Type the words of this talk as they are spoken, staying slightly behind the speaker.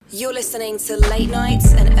You're listening to Late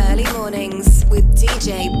Nights and Early Mornings with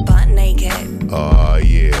DJ Butt Naked.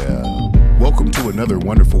 Yeah. Welcome to another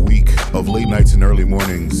wonderful week of Late Nights and Early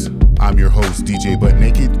Mornings. I'm your host, DJ Butt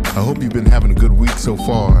Naked. I hope you've been having a good week so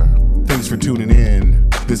far. Thanks for tuning in.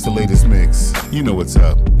 This is the latest mix. You know what's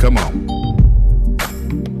up. Come on.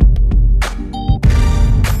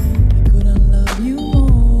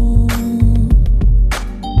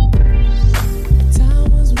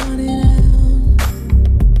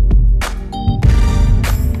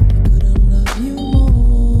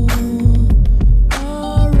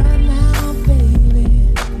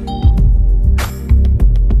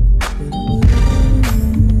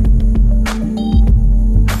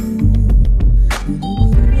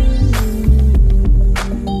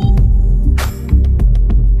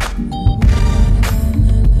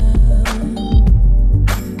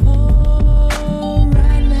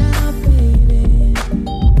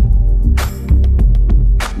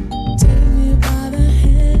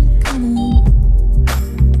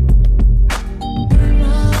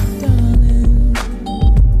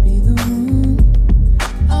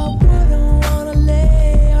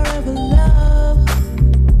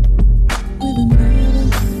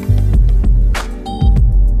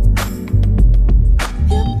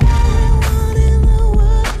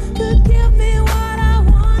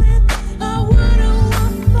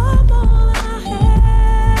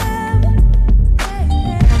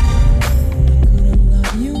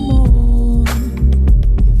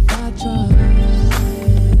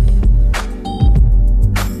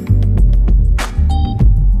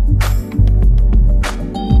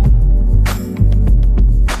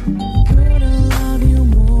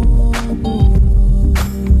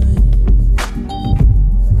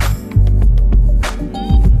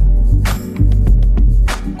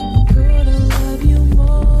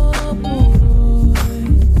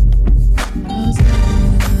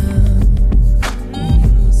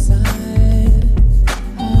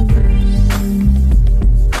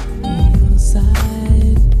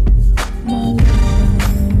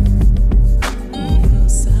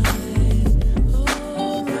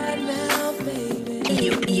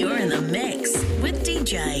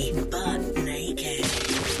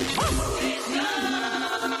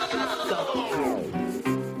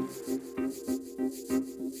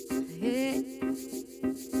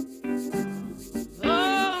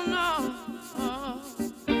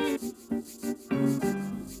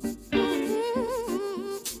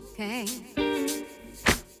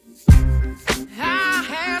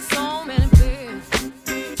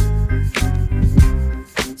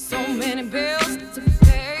 So many bills to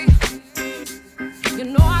pay. You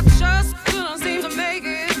know I try.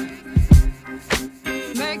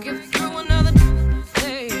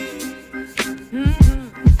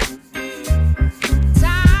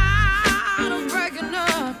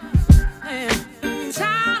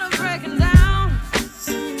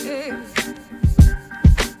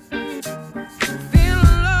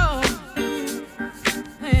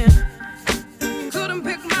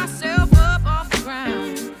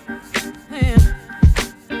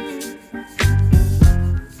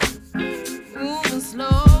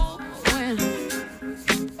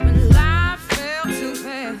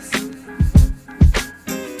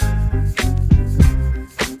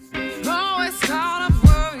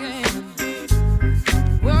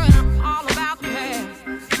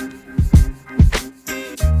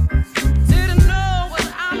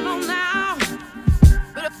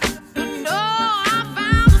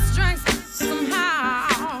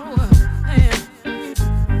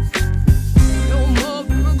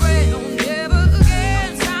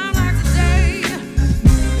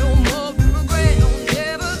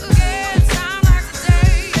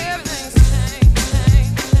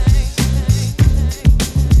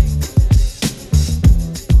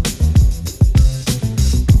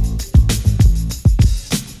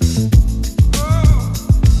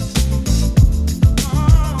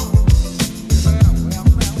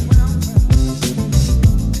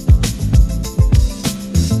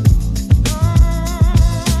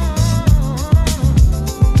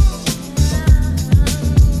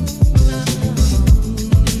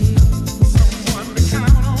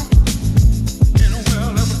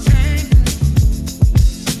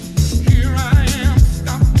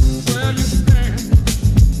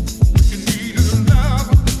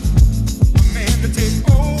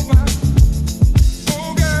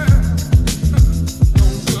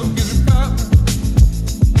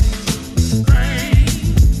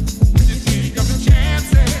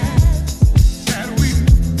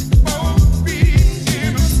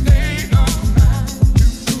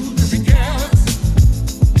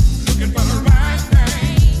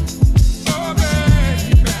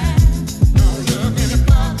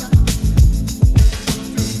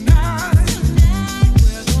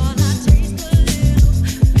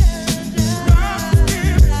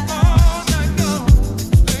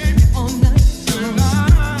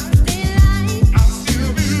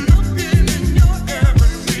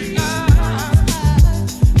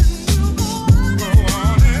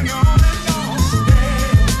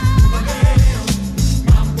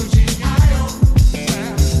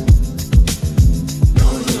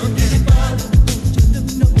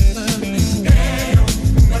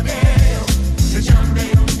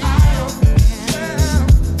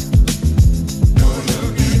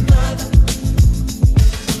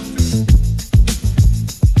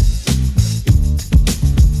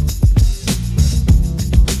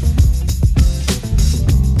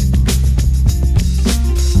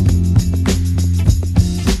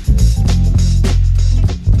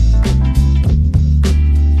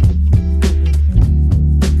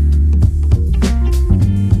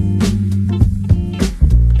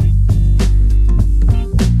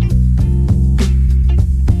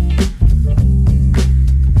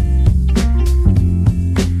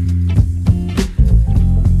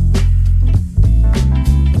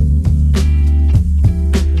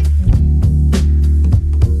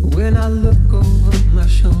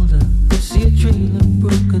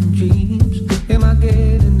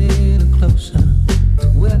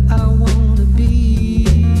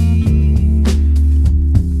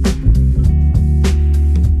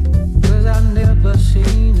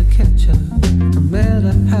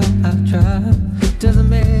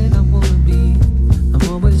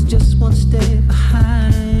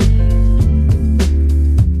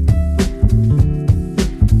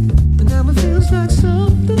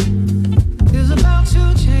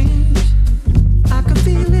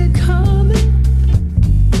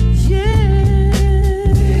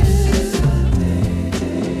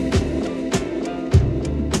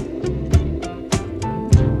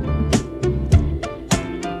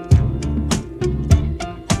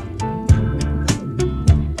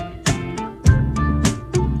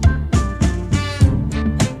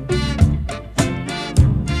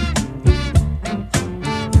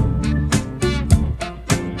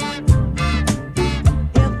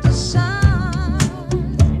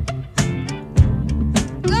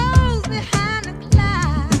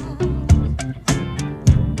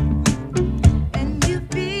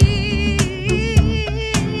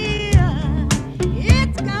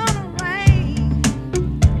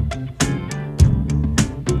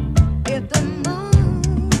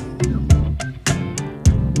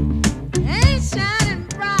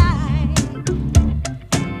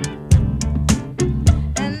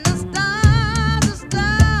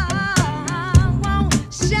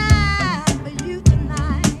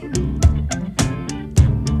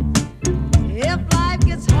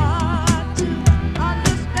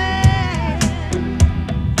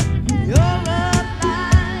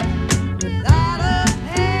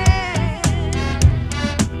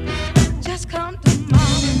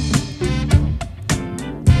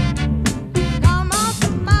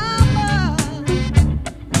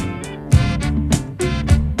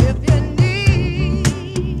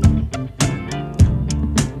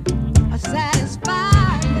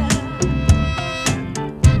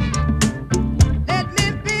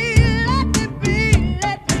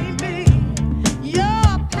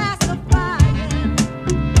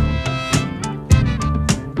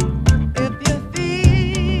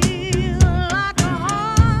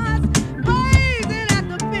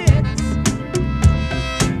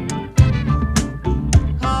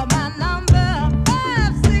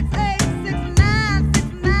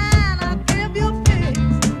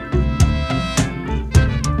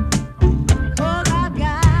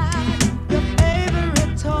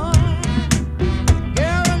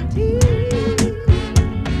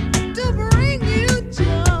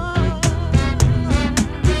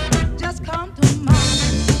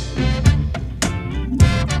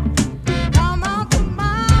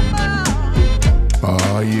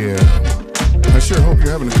 Oh yeah. I sure hope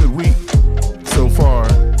you're having a good week. So far,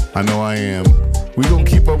 I know I am. We gonna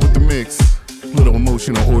keep up with the mix. Little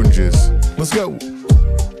emotional oranges. Let's go.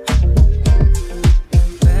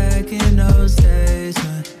 Back in those days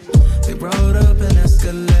when we rode up in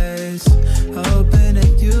Escalades, hoping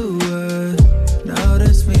that you would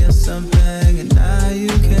notice me or something, and now you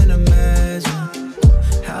can imagine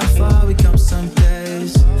how far we come some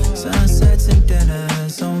days. Sunsets and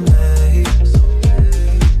dinners on me.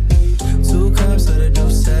 2 cups of the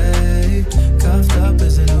Douce, cuffed up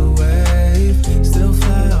as a new wave. Still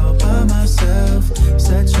fly all by myself.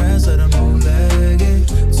 Set trends of the moon-legged.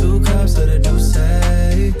 2 cups of the Douce,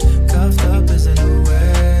 cuffed up as a new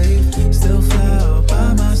wave. Still fly all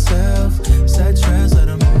by myself. Set trends of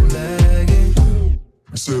the moon-legged.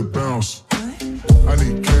 I said bounce. I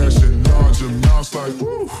need cash in large amounts like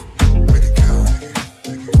woo. Make it count.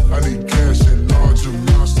 I need cash in large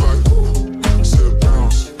amounts like woo. I said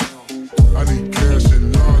bounce. I need cash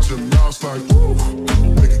in large amounts like woo.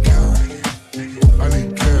 Make it count. I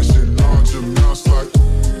need cash in large amounts like.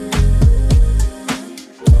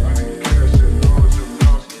 I need cash in large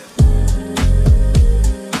amounts.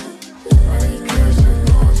 I need cash in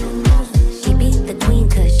large amounts. She beat the queen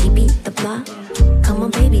cause she beat the block. Come on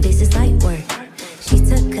baby, this is light work. She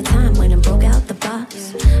took her time when and broke out the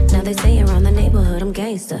box. Now they say around the neighborhood I'm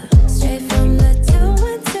gangsta. Straight from the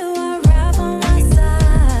 212, I ride on my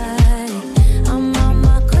side. I'm on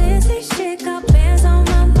my Quincy shit, got bands on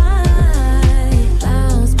my mind.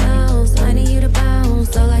 Bounce, bounce, I need you to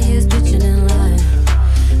bounce. All I hear is bitchin' and lie.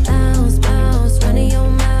 Bounce, bounce, running your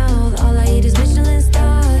mouth. All I eat is Michelin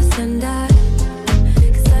stars. And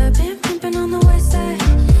cause I've been pimping on the west side.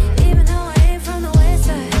 Even though I ain't from the west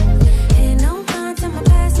side. Ain't no mind to my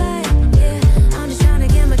past life. Yeah, I'm just trying to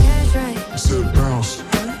get my cash right. I said bounce.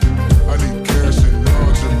 I need cash in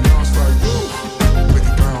large amounts like woo. Make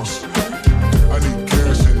it bounce. I need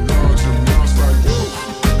cash in large amounts like woo.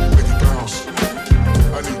 Make it bounce.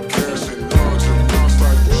 I need cash in large amounts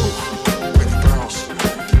like woo. Make it bounce.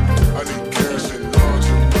 I need cash in large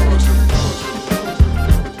amounts.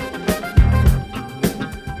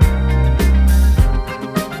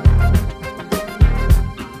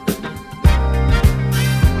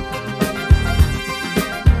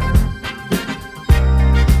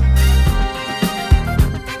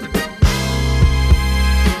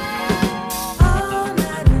 All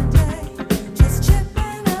night and day, just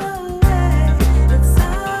chipping away. It's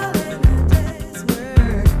all in a day's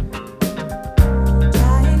work.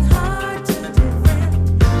 Trying hard to defend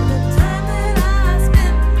the time that I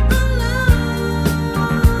spent alone.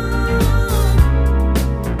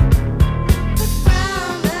 The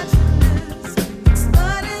ground that you lose,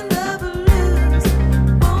 exploiting the blues,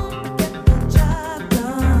 won't get the job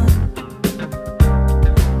done.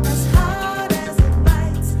 As hard as it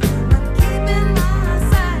bites, I'm keeping my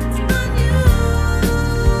sights on you.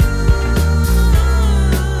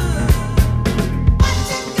 What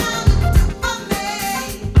you gonna do for me? What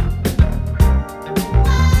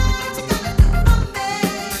you gonna do for me?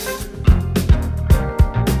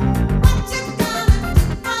 What you gonna do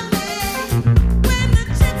for me when the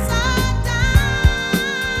chips are down?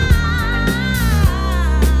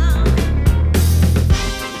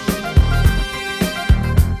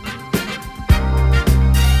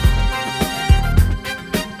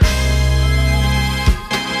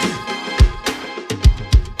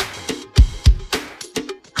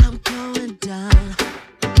 I'm going down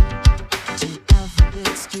to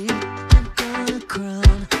Alphabet Street. I'm gonna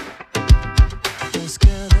crown first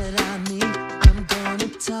girl that I meet. I'm gonna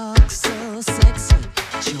talk so sexy.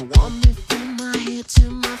 She'll want me from my head to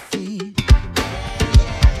my feet.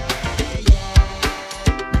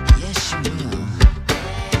 Yes, she will.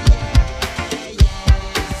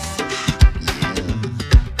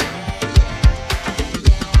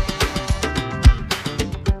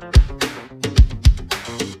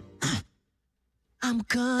 I'm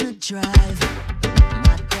gonna drive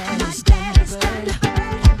my daddy's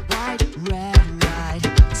Thunderbird, white red ride,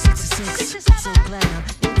 66, so glam,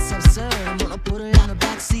 it's absurd. I'm gonna put her in the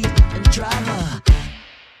backseat and drive her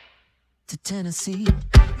to Tennessee.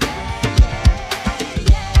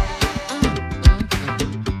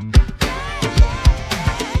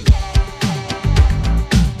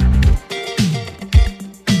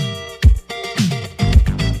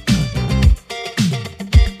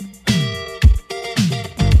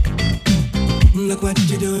 Look what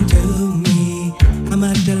you're doing to me. I'm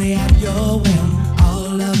utterly at your whim.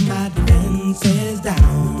 All of my defenses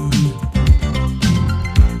down.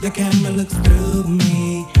 Your camera looks through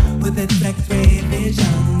me with its X-ray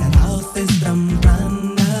vision, and all systems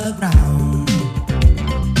run aground.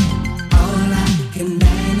 All I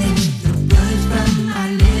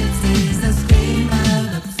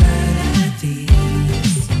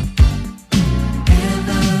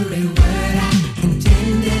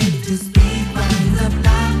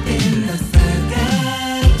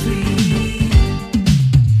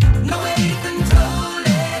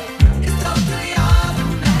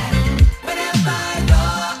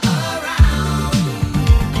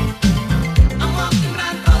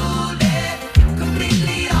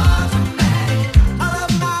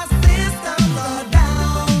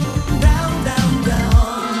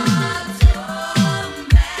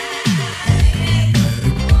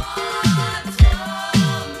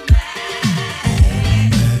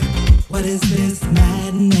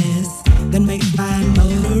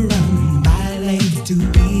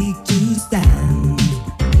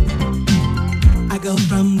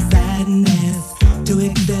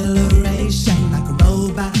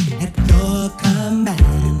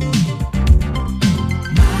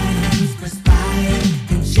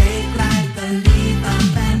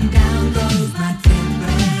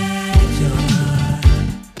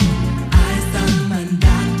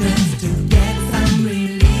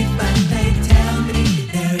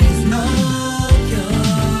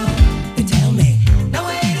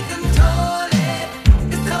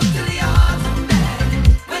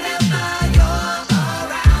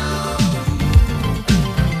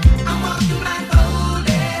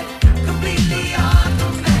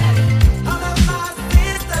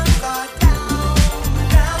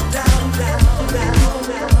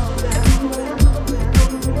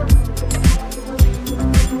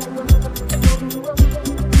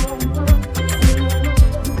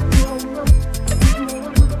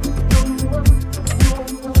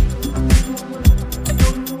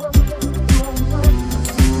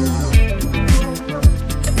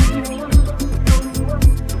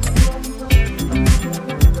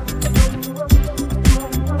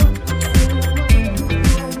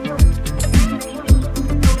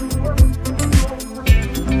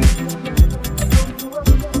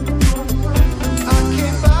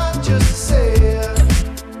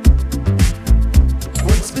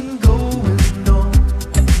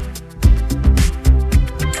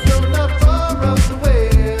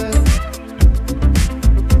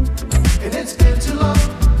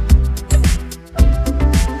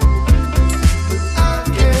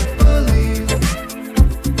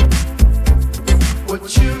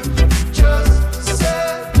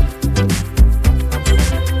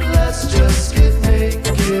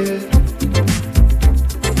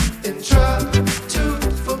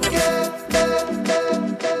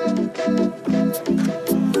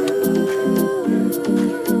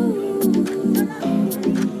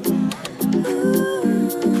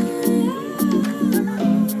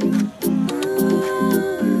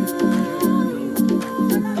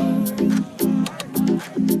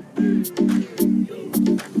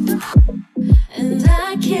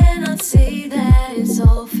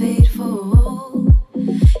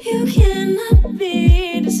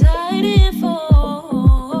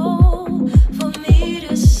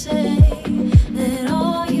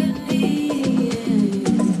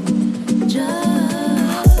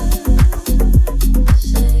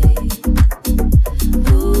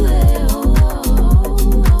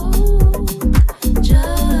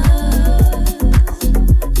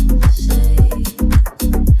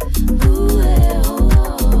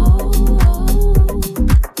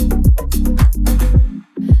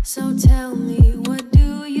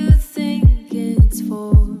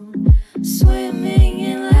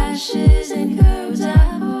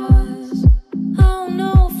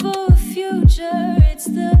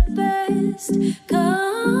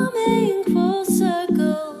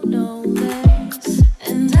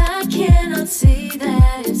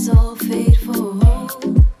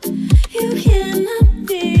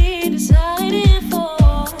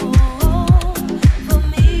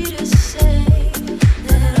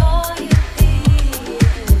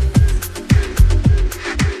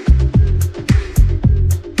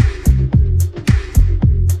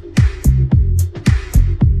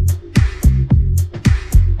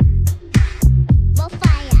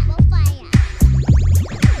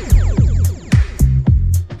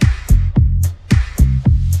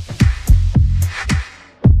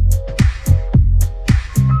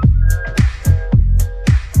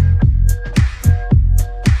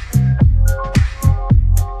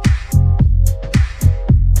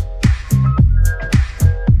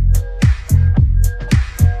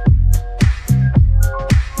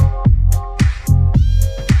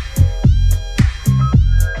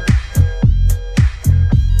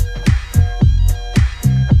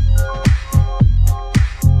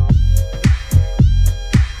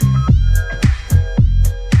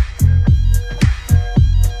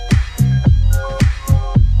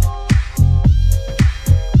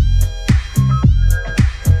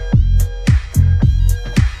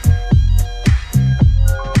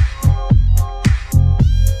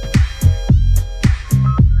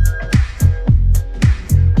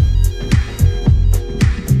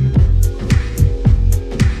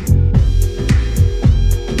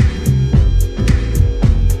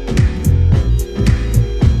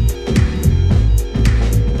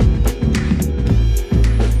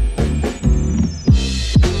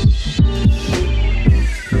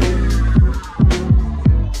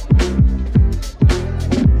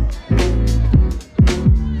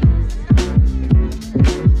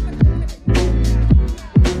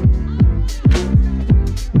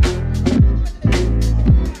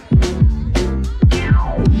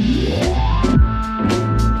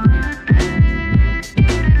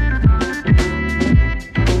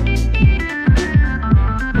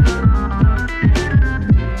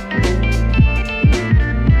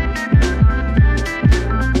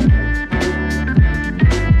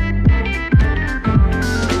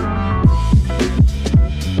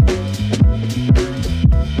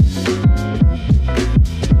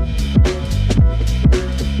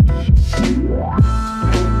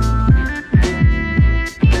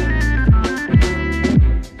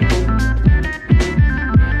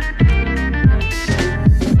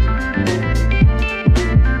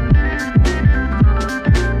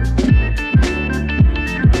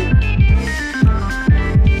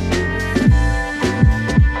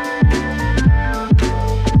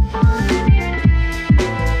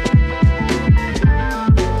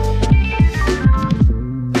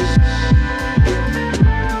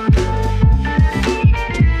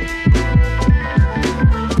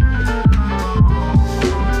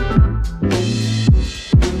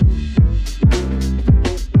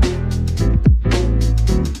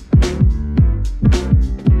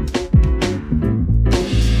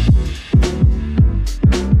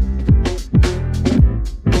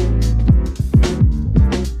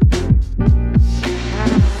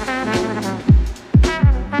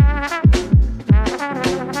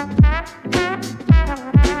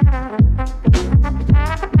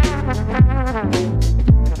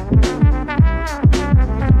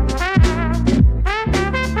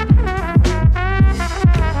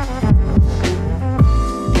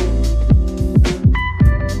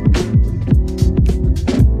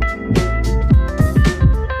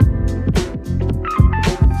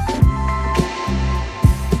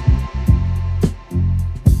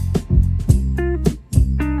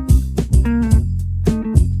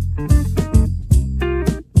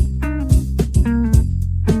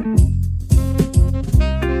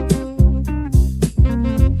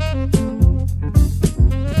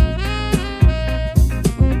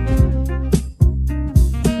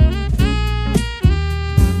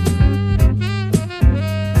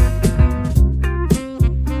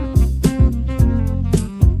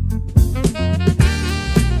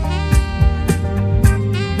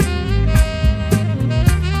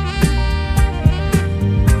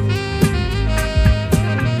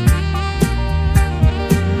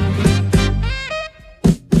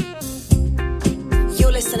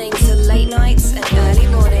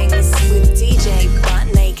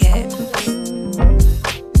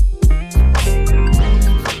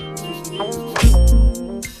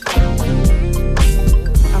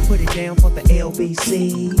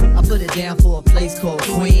see. I put it down for a place called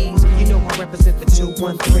Queens. You know I represent the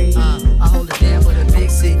 213. I hold it down for the big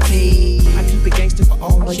city. I keep it gangster for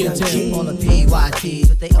all my young kids. All the PYTs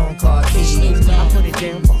with their own car keys. I put it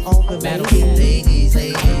down for all the ladies.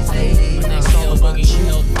 Next song boogie,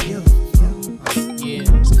 you. Yeah,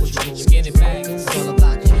 skinny back. It's all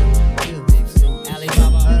about you.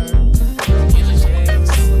 Alibaba, Killer J,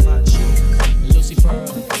 Lucy Pearl,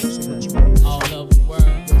 all over the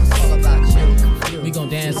world. It's all about you. We gon'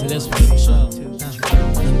 dance to this one, show.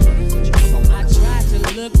 I tried to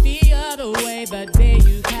look the other way the day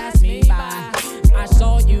you passed me by. I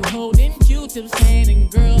saw you holding Q-Tip's hand, and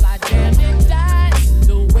girl, I damn it died.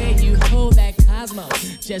 The way you hold that Cosmo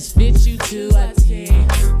just fits you to a T.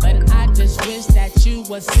 But I just wish that you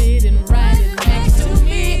were sitting right next to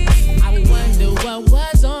me. I wonder what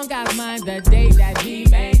was on God's mind the day that he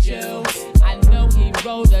made you. I know he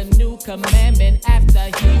wrote a new commandment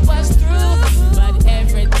after he was through. But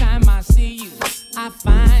every time I see you, I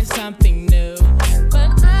find something new.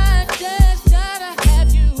 But I just gotta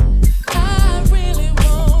have you. I really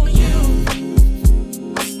want you.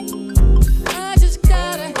 I just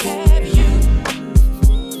gotta have you.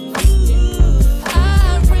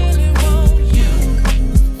 I really want you.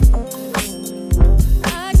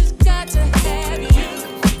 I just got to have you.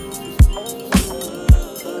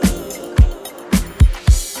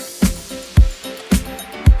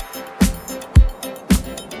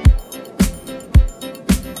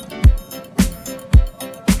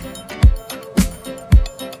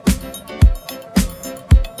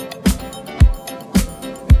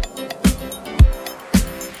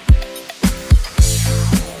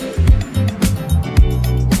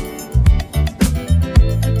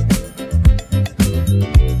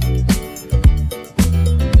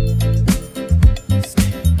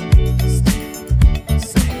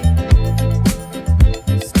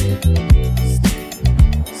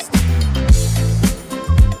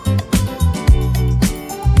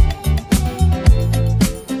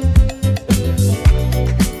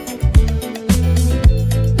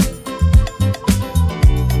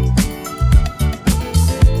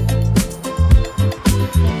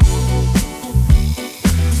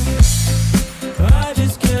 I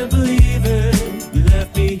just can't believe it. You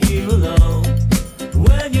left me here alone.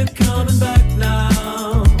 When you're coming back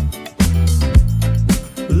now,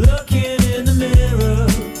 looking in the mirror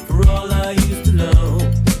for all I used to know.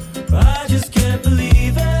 I just can't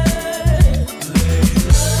believe it.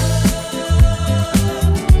 Layla,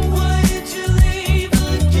 why did you leave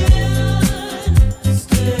again?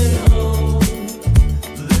 Stay home,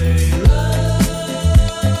 Layla.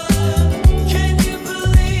 Can you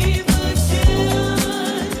believe again?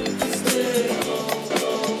 Stay home.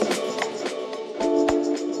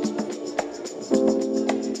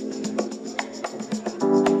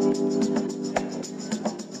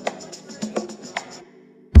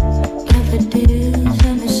 Daffodils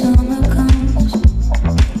when the summer comes.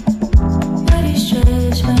 Why do you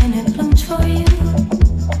stress when it blooms for you?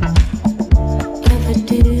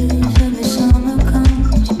 Daffodils when the summer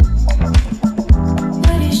comes.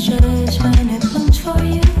 Why do you stress when it blooms for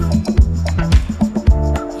you?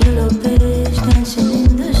 Yellow birds dancing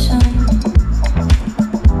in the sun.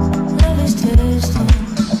 Love is testing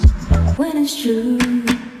when it's true.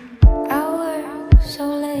 I work so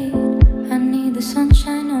late, I need the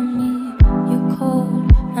sunshine on me. You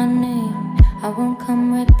called my name, I won't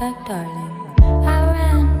come right back, darling. I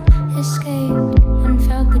ran, escaped, and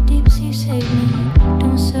felt the deep sea save me.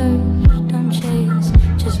 Don't search, don't chase,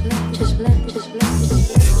 just let, just let, just let, just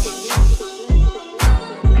let.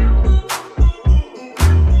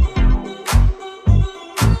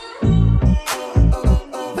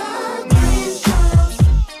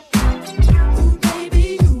 Baby,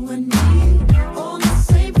 you and me on the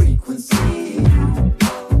same frequency.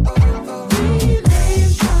 Relay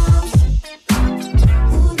drums.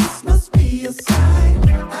 Ooh, this must be a sign.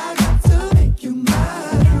 I got to make you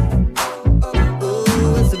mine.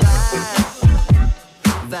 Ooh, it's a vibe.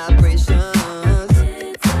 Vibrations.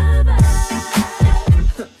 It's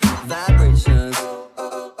a vibe. Vibrations.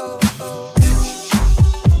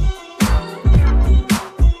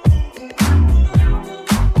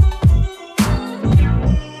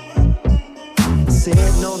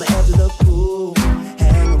 Sitting on the edge of the pool,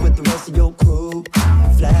 hanging with the rest of your crew,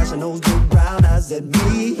 flashing those big brown eyes at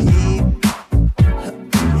me.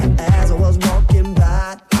 As I was walking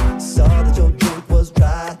by, saw that your drink was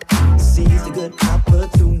dry, seized a good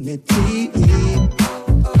opportunity.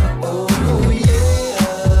 Oh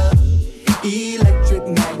yeah, electric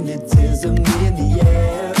magnetism in the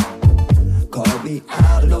air, called me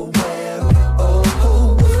out of nowhere. Oh,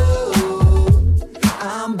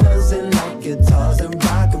 I'm buzzing like guitars and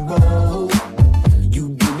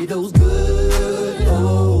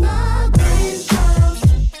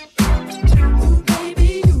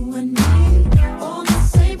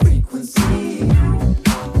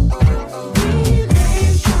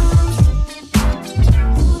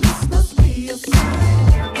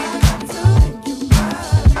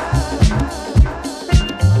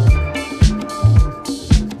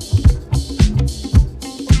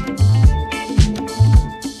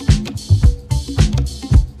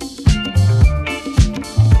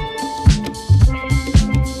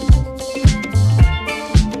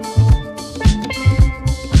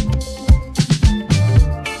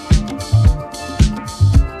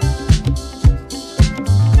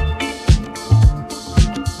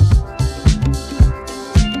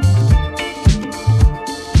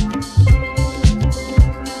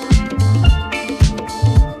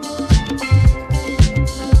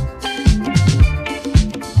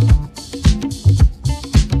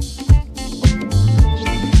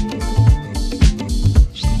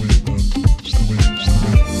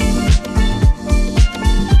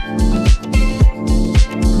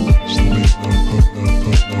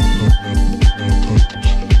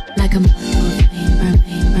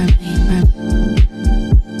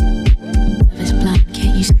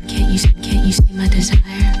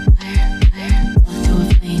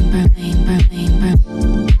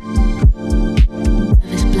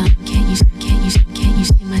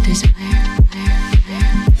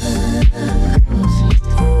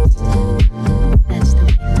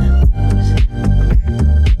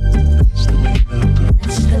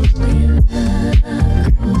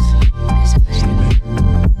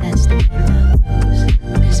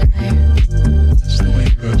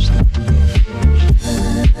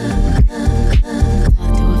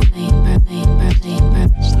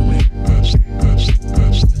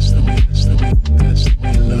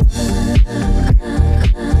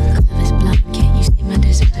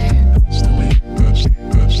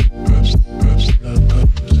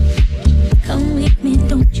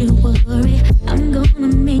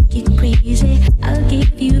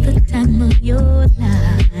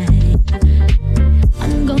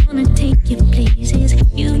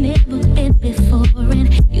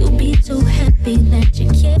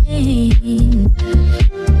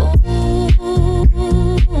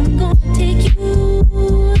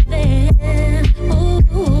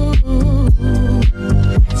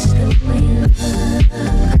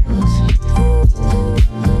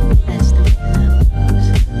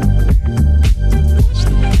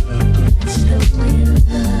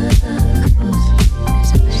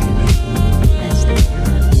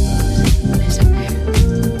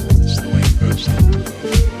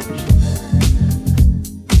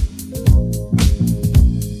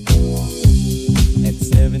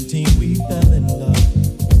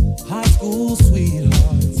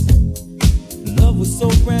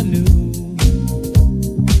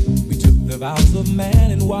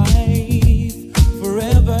wife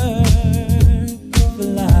forever for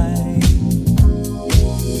life.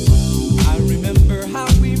 I remember how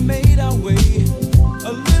we made our way,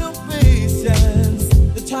 a little patience,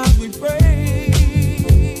 the times we prayed.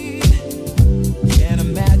 Can't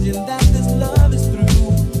imagine that this love is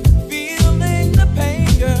through, feeling the pain,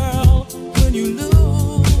 girl, when you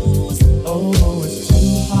lose. Oh, it's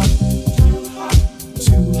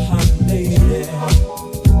too hot, lady.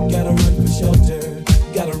 Gotta run for shelter,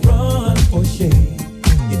 gotta run for shade.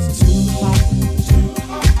 It's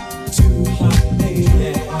too hot,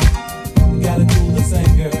 lady. Gotta cool this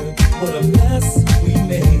anger, what a mess we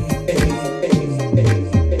made.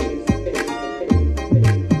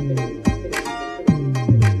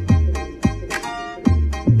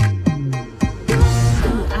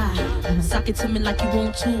 Sock it to me like you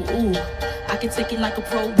want to, ooh. I can take it like a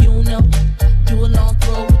pro, you know. Do a long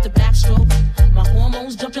throw with the backstroke. My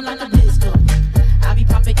hormones jumping like a disco. I be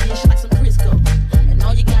popping ish like some Crisco. And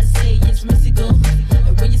all you gotta say is Mexico.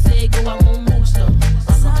 And when you say go, I won't move slow.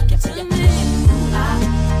 Sock it to me,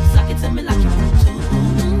 sock it to me like you want to,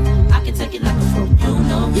 ooh. I can take it like a pro,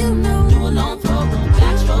 you know. Do a long throw with the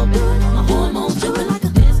backstroke. My hormones jumping like a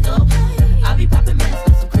disco. I be popping mess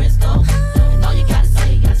like some Crisco. And all you gotta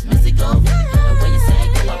say is Mexico. And when you say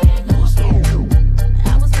go, I won't move slow. I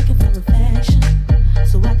was looking for affection,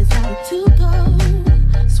 so I decided to go.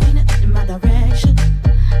 Swing it in my direction,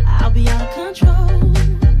 I'll be out of control.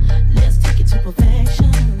 Let's take it to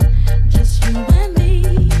perfection, just you and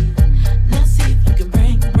me. Let's see if you can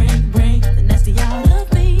bring the nasty out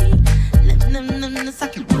of me.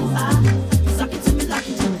 Suck it, suck it to me like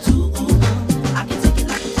you do it too. I can take it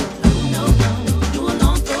like you do it, no. Do a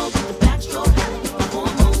long throw with the backstroke. My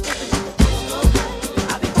hormones jumping like a disco.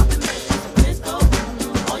 I be popping mess like some Crisco.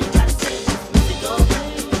 All you gotta say is Mexico.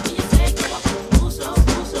 When you say go, I move slow,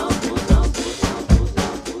 move slow, move slow, move slow, move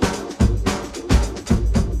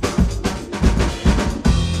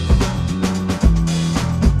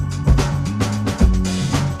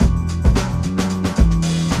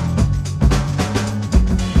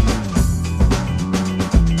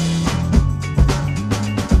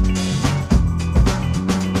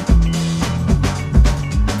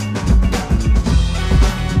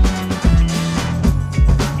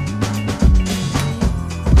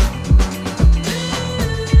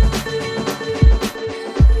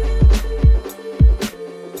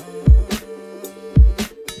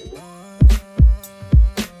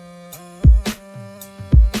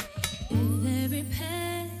With every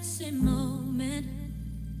passing moment,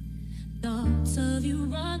 thoughts of you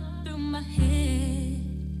run through my head.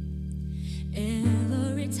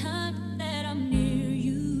 Every time that I'm near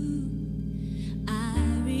you, I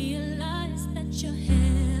realize that you're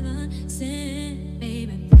heaven sent,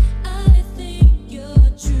 baby. I think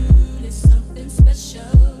you're truly something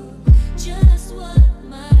special, just what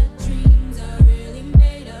my dreams are really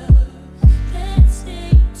made of. Let's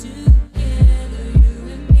stay together, you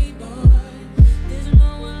and me, boy. There's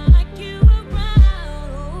no one like you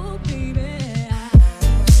around, oh baby.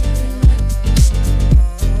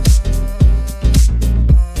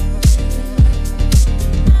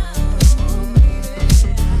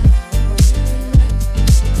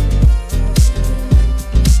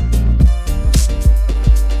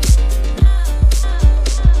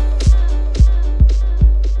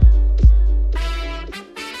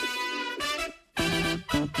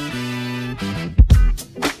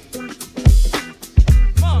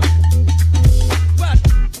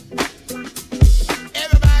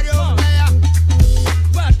 Everybody over there,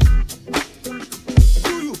 what?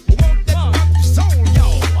 Do you want that funky soul,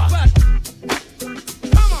 y'all?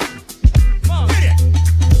 Come on, hit it.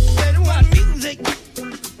 They don't want music,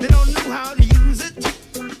 they don't know how to use it.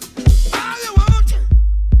 All they want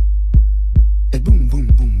Hey, boom, boom,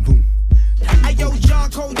 boom, boom. Hey, yo, John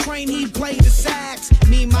Coltrane, he played the sax.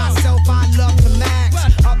 Me, myself, I love the max.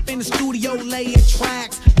 Up in the studio, laying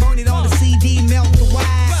tracks. Burn it on the CD, melt the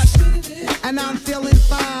wax. And I'm feeling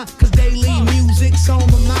fine, cause daily music's on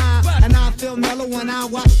my mind. And I feel mellow when I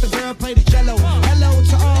watch the girl play the cello. Hello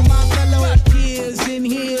to all my fellow peers in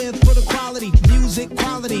here for the quality, music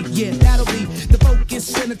quality. Yeah, that'll be the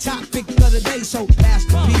focus and the topic of the day. So pass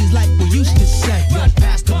the beats like we used to say. Yo,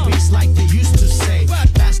 pass the beats like they used to say.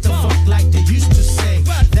 Pass the funk like they used to say.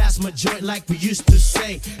 That's my joint like we used to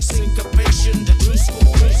say. Syncopation, the true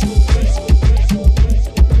school, true school, true school.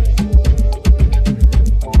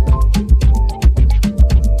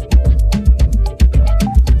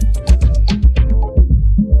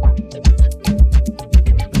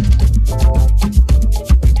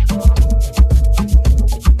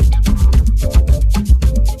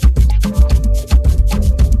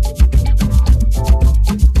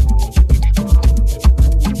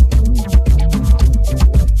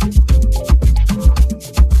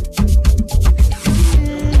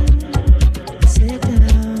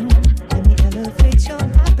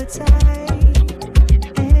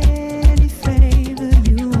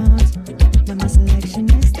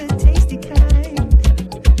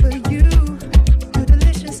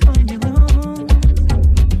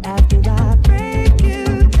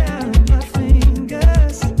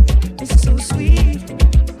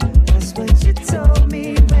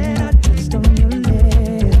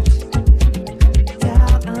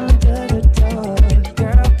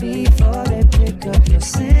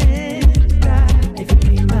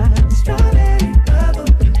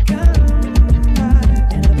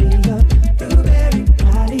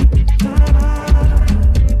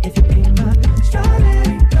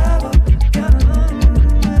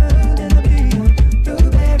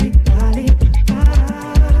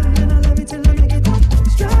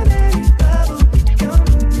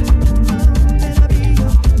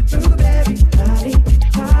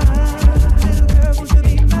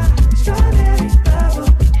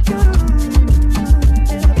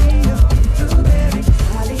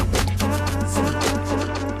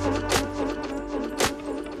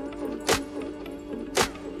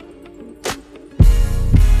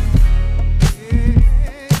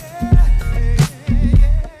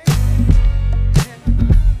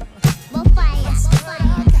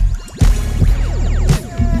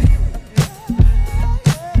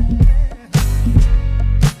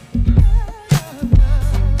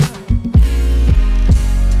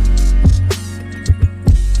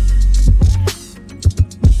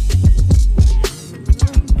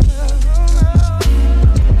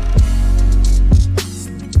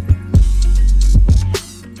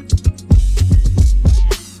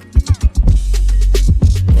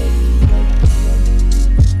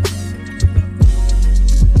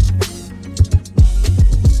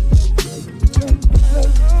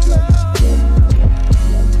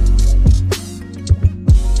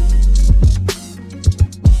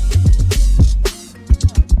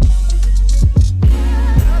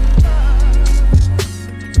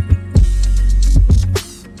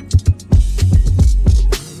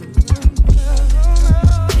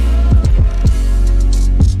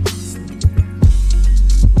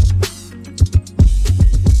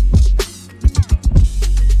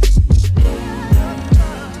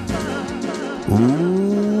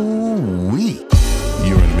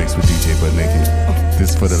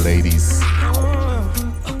 just for the ladies.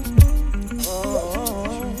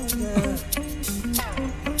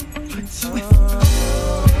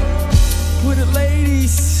 For the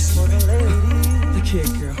ladies. Look here,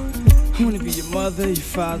 girl. I wanna be your mother, your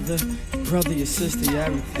father, your brother, your sister, your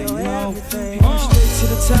everything. You know, straight to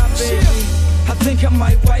the top, baby. I think I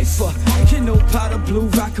might wife her. You know, powder blue,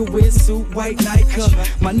 rocker wear suit, white Nike.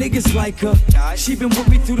 My niggas like her. She been with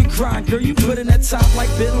me through the grind, girl. You put in that time like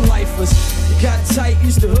bidding lifers. You got tight,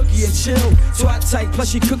 used to hooky and chill. Twat tight,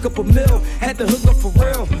 plus she cook up a meal. Had to hook up for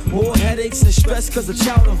real. More headaches and stress cause the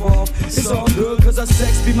child involved. It's all good cause our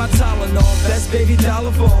sex be my Tylenol. Best baby dollar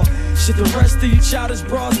of all. Shit, the rest of you childish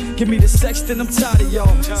bras, give me the sex, then I'm tired of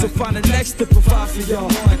y'all. So find the next to provide for y'all.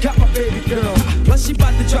 Got my baby girl, plus she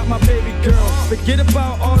bout to drop my baby girl. Forget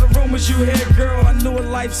about all the rumors you hear, girl. I know a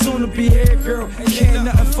life soon to be here, girl. Can't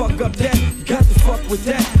nothing fuck up that. You got to fuck with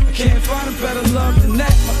that. I can't find a better love than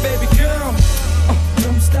that, my baby girl.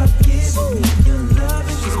 Don't stop giving me your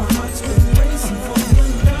loving, cause my heart's been racing for your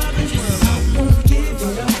loving. I won't give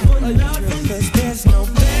it up for nothing, cause there's no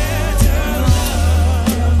better love.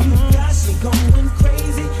 You got me going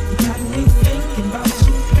crazy. You got me thinking about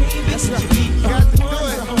you, baby. That's right. You got to do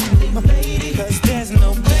it, only lady, cause there's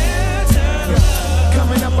no better love.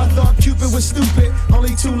 Coming up, I thought Cupid was stupid.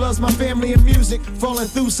 Only two loves, my family and music. Falling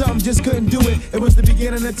through something, just couldn't do it. It was the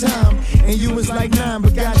beginning of time, and you was like 9,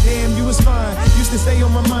 but goddamn, you was fine. Used to stay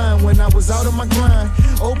on my mind when I was out on my grind.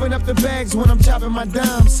 Open up the bags when I'm chopping my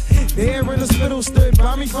dimes. The air in the spittle stood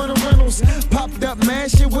by me for the rentals. Popped up mad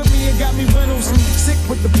shit with me and got me rentals. Sick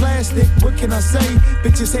with the plastic, what can I say?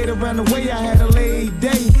 Bitches hate around the way I had a late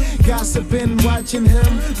day. Gossiping, watching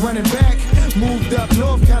him running back. Moved up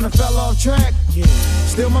north, kinda fell off track.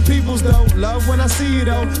 Still my peoples though, love when I see you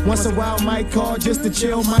though. Once a while might call just to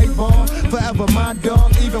chill, might ball. Forever my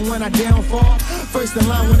dog, even when I downfall. First in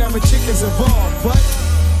line whenever chickens involved, but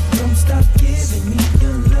don't stop giving me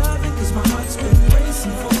your loving, cause my heart's been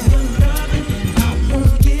racing for your loving. I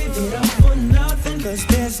won't give it up for nothing, cause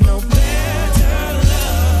there's no better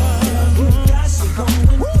love. You got me going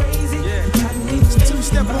crazy. You got me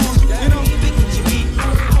two-step on, you know.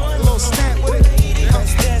 A little snap with it.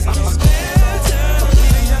 Cause there's no better love.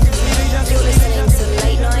 You're listening to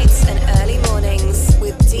Late Nights and Early Mornings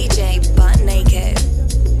with DJ Butt Naked.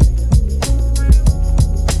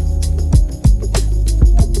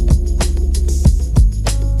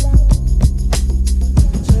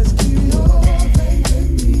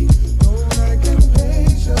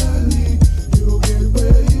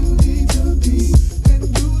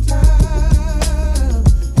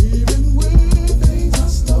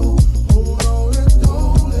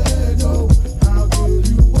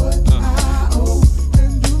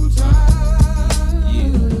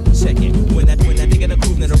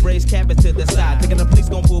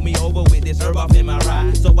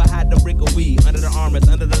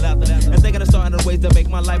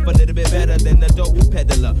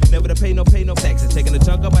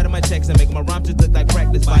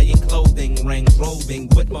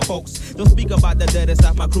 Don't speak about the dead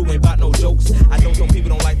inside my crew, ain't about no jokes. I know some people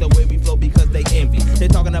don't like the way we flow because they envy. They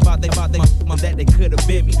talking about that they could have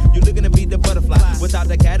been me. You looking to be the butterfly without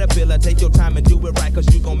the caterpillar. Take your time and do it right, cause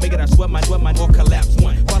you gon' make it. I sweat my or collapse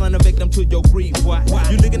one. Falling a victim to your greed. Why?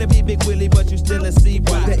 You looking to be Big Willie, but you still a C.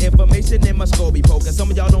 The information in my skull be poking.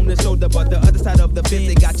 Some of y'all on the shoulder, but the other side of the fence,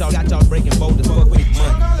 they got y'all breaking boulders. Fuck with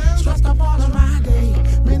money. Stressed up all of my day.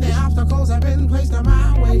 Many obstacles have been placed in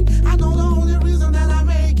my way. I know the only reason that I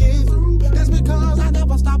make it through is because I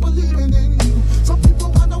never stop believing in you. Some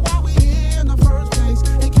people wonder why we here in the first place.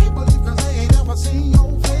 They can't believe cause they ain't never seen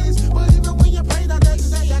your face. But even when you pray the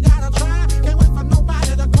next day, you gotta try. Can't wait for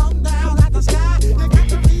nobody to come down out the sky. You got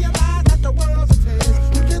to realize that the world's a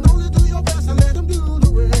test. You can only do your best and let them do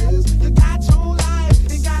the rest. You got your life,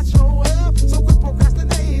 you got your health. So quit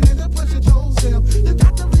procrastinating and push it yourself. You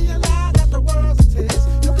got to realize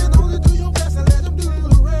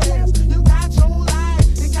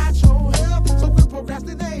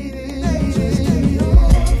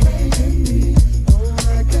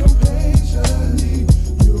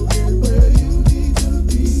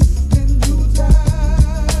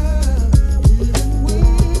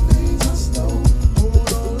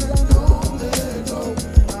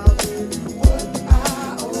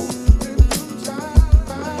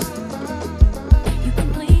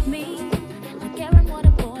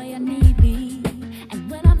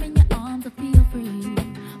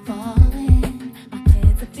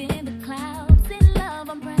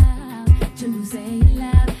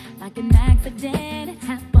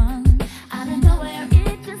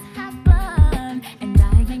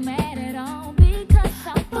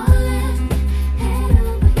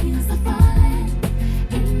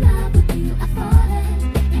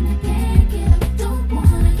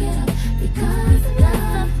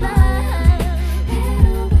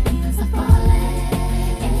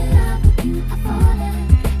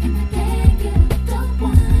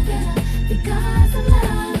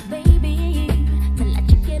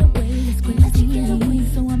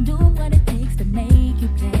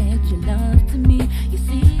to me. You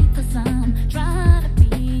see, 'cause I'm trying to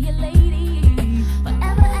be your lady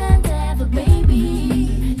forever and ever,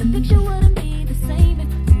 baby. The picture wouldn't be the same if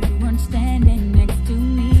you weren't standing next to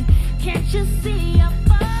me. Can't you see I'm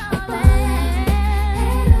falling?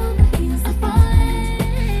 Head over heels, I'm falling.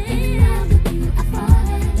 In love with you, I'm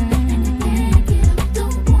falling. And I can't get up,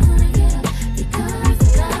 don't wanna get up because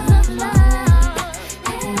of love.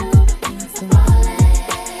 Head over heels, I'm falling.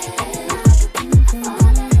 In love with you, I'm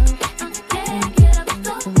falling. And I can't get up,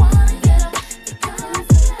 don't wanna get up because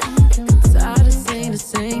of love. Tired of saying the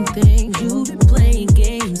same thing. You've been playing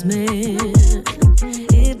games, man.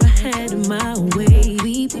 If I had it my way,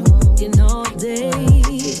 we'd be fucking all day.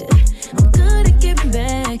 I'm good at giving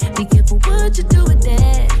back. Be careful what you do with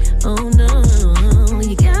that. Oh no,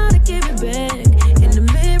 you gotta give it back. In the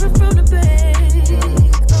mirror from the back.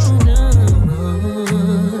 Oh no.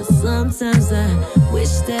 Sometimes I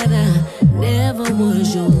wish that I never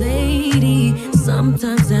was your lady.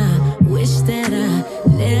 Sometimes I wish that I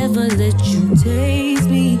never let you taste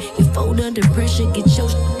me. You fold under pressure, get your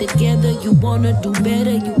shit together. You wanna do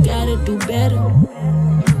better, you gotta do better.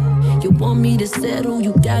 You want me to settle,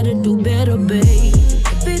 you gotta do better, babe.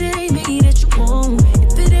 If it ain't me that you want,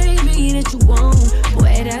 if it ain't me that you want,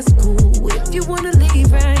 boy, that's cool. If you wanna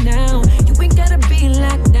leave right now, you ain't gotta be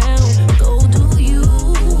locked down. Go do you.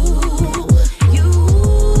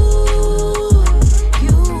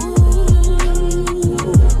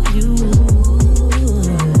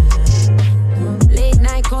 Late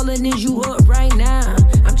night calling, is you up right now?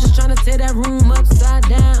 I'm just tryna tear that room upside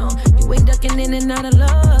down. You ain't ducking in and out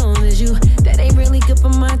alone, is you? That ain't really good for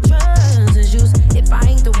my trust issues. If I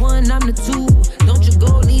ain't the one, I'm the two. Don't you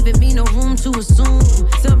go leaving me no room to assume.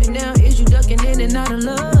 Tell me now, is you ducking in and out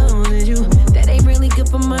alone, is you? That ain't really good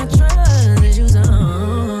for my trust issues.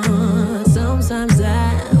 Sometimes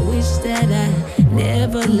I wish that I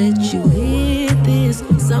never let you hit this.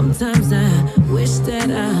 Sometimes I wish that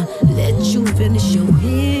I let you finish your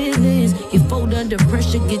business. You fold under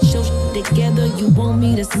pressure, get your shit together. You want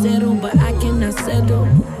me to settle, but I cannot settle.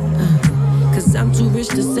 'Cause I'm too rich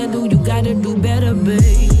to settle, you gotta do better,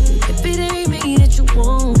 babe. If it ain't me that you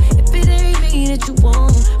want, if it ain't me that you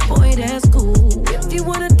want, boy, that's cool. If you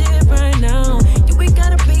wanna dip right now, you ain't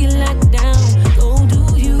gotta be locked down. Go do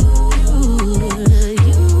you.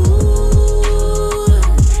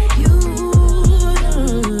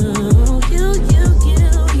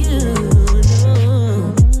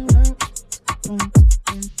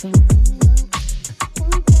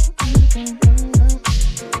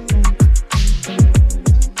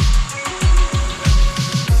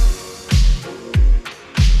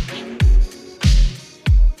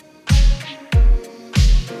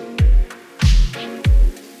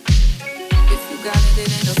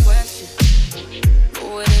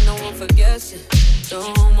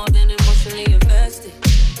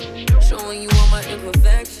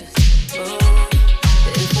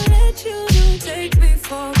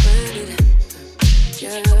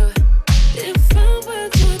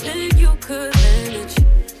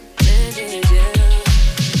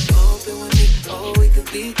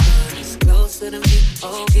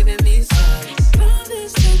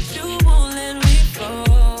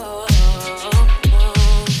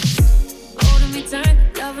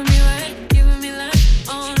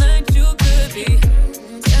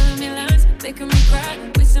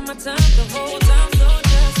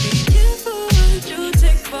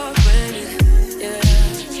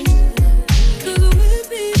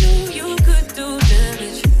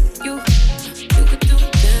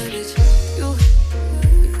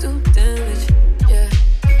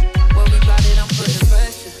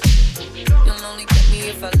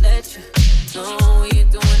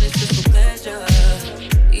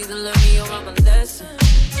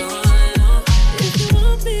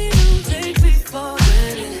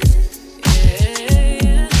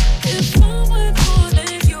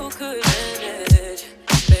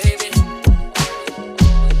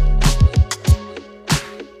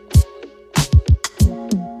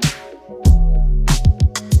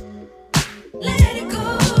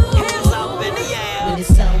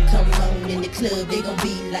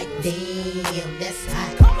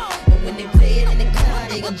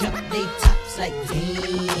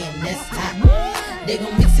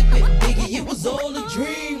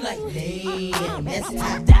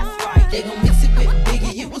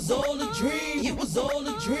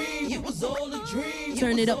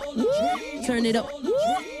 Turn it up, turn it up,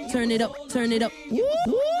 turn it up, turn it up.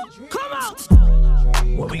 Come on!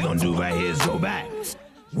 What we gonna do right here is go back,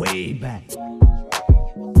 way back,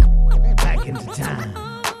 back into time.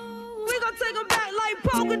 We gonna take them back like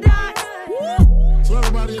polka dots. So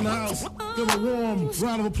everybody in the house, give a warm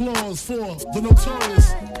round of applause for the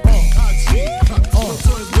Notorious I.T.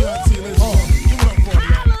 Notorious B.I.T. Ladies and gentlemen, give it up for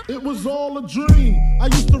him. It was all a dream. I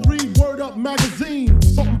used to read Word Up magazine.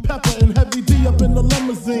 Salt and Pepper and Heavy D up in the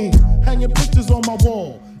limousine. Hanging pictures on my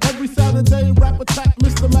wall. Every Saturday, rap attack,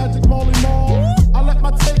 Mr. Magic Molly Mall. I let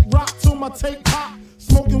my tape rock till my tape pop.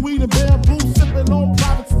 Smoking weed and bamboo, sipping on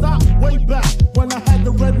private stock. Way back when I had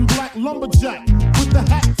the red and black lumberjack with the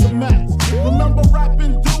hat to match. Remember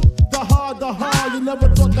rapping Duke, the hard. You never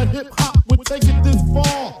thought that hip hop would take it this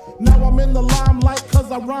far. Now I'm in the limelight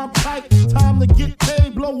cause I rhyme tight. Time to get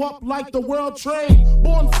paid, blow up like the world trade.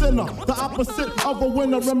 Born sinner, the opposite of a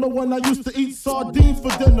winner. Remember when I used to eat sardines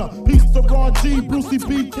for dinner? Peace to Ron G, Brucey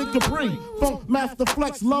B, Kid Capri, Funk Master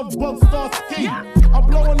Flex, Love Bug, Star Ski. I'm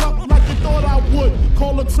blowing up like you thought I would.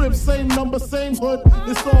 Call a crib, same number, same hood.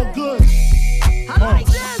 It's all good.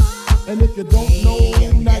 And if you don't know,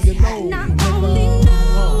 now you know. Not only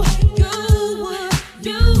know you would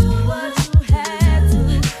do what you had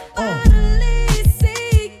to. Finally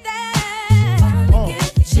see that.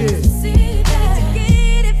 Get the chance to see that.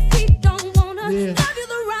 Get if he don't wanna love you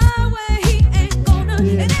the right way, he ain't gonna.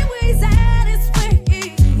 And anyway, he's at his way,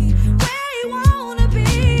 where he wanna be.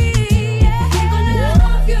 He gonna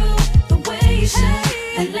love you the way you should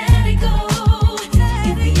and let it go.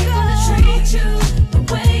 If he ain't gonna treat you the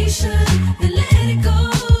way you should, then let it go.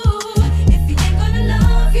 If he ain't gonna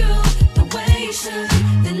love you the way you should,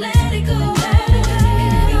 then let it go. If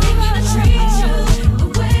he ain't gonna treat you the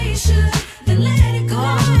way you should, then let it go.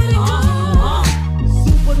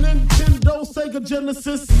 Super Nintendo, Sega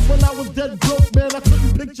Genesis. When I was dead broke, man, I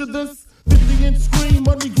couldn't picture this. 50-inch screen,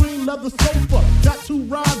 money green, leather sofa. Got 2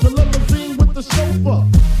 rides, a limousine with the chauffeur.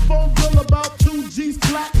 Phone bill about 2 G's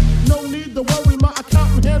flat. No need to worry, my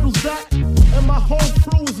accountant handles that. And my whole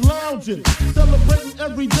crew is lounging, celebrating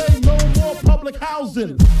every day, no more public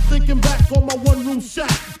housing. Thinking back on my one-room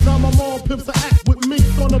shack. Now my mom pimps a act with me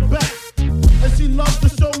on her back. And she loves to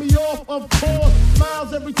show me off, of course.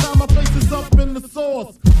 Smiles every time my face is up in the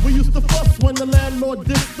sauce. We used to fuss when the landlord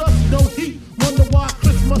dissed us. No heat, wonder why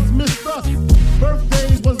Christmas missed us.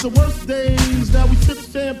 Birthdays was the worst days. Now we sip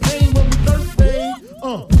champagne when we thirsty.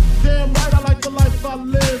 Damn right, I like the life I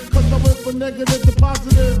live. Cause I went from negative to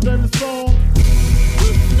positive, and it's all.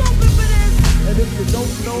 And if you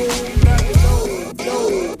don't know, now you know.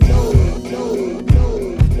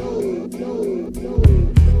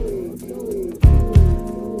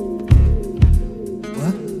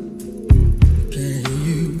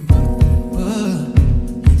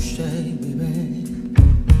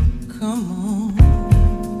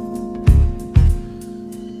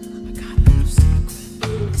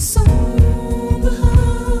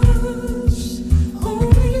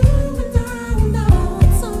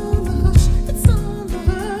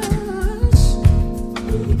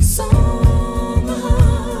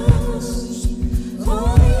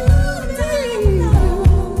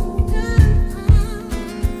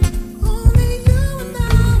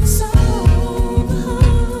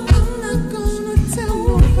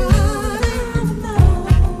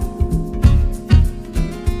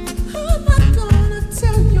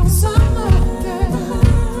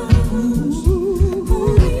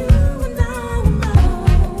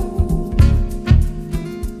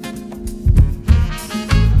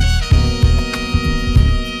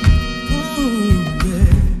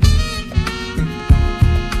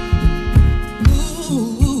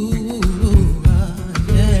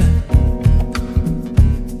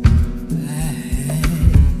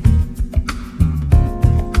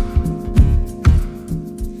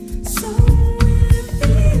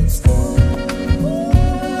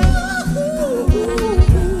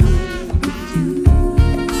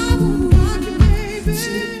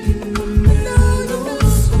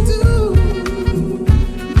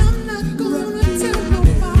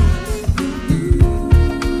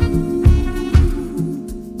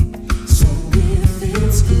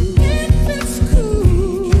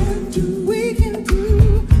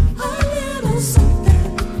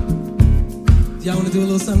 Y'all wanna do a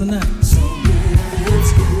little something tonight?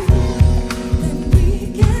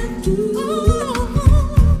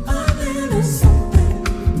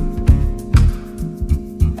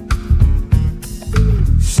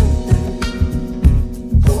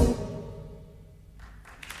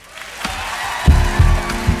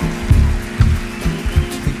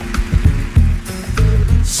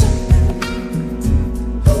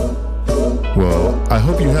 I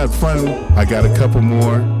hope you had fun. I got a couple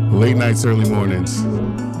more. Late nights, early mornings.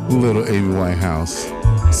 Little Amy Winehouse.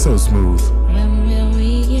 So smooth. When will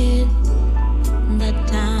we get the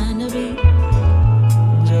time to be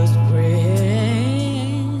just friends?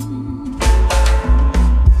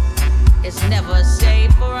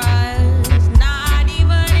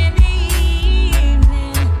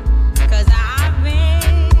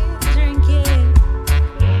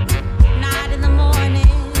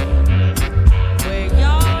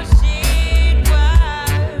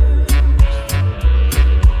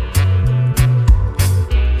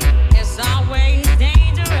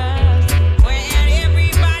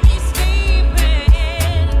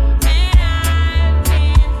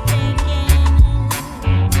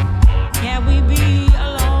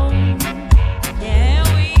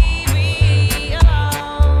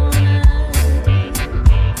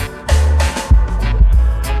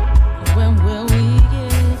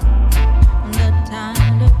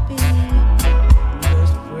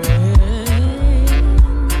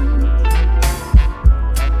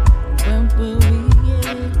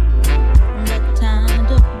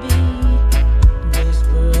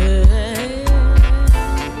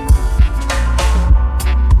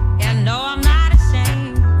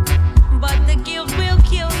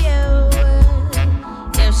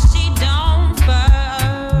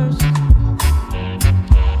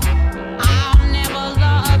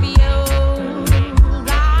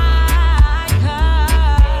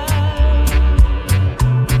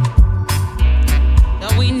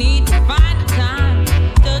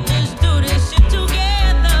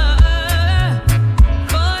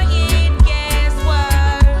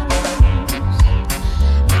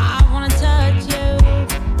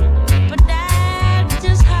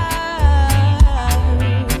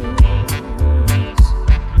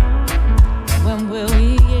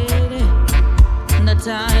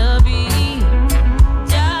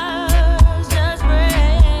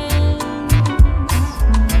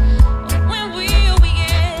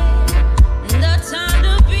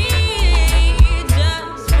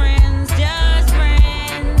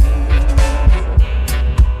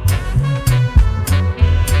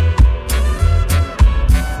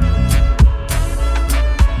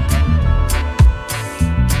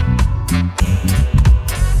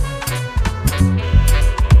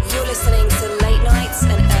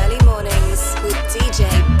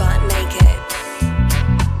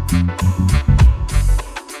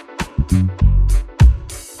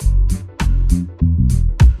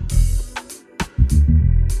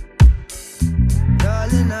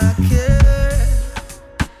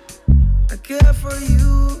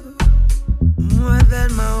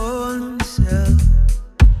 find my own self.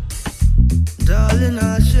 Darling,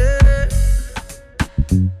 I'll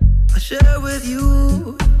share with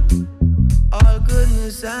you all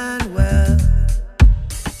goodness and wealth.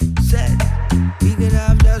 Said we could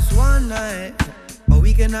have just one night, or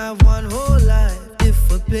we can have one whole life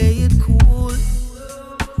if we play it cool.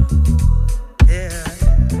 Yeah,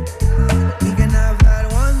 we can have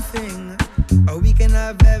that one thing, or we can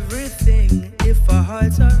have everything if our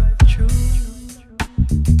hearts are true.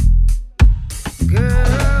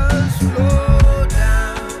 Girl, slow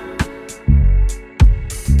down.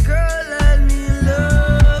 Girl, let me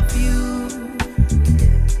love you.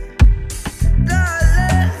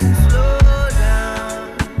 Darling, slow down.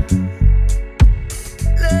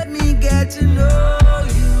 Let me get to know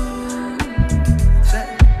you.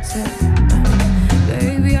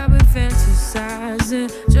 Baby, I've been fantasizing,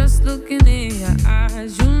 just looking in your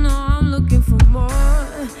eyes. You know I'm looking for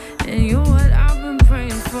more, and you're what I've been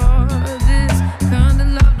praying for. This kind of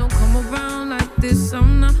love don't come around like this.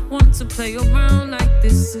 I'm not one to play around like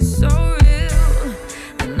this. It's so real.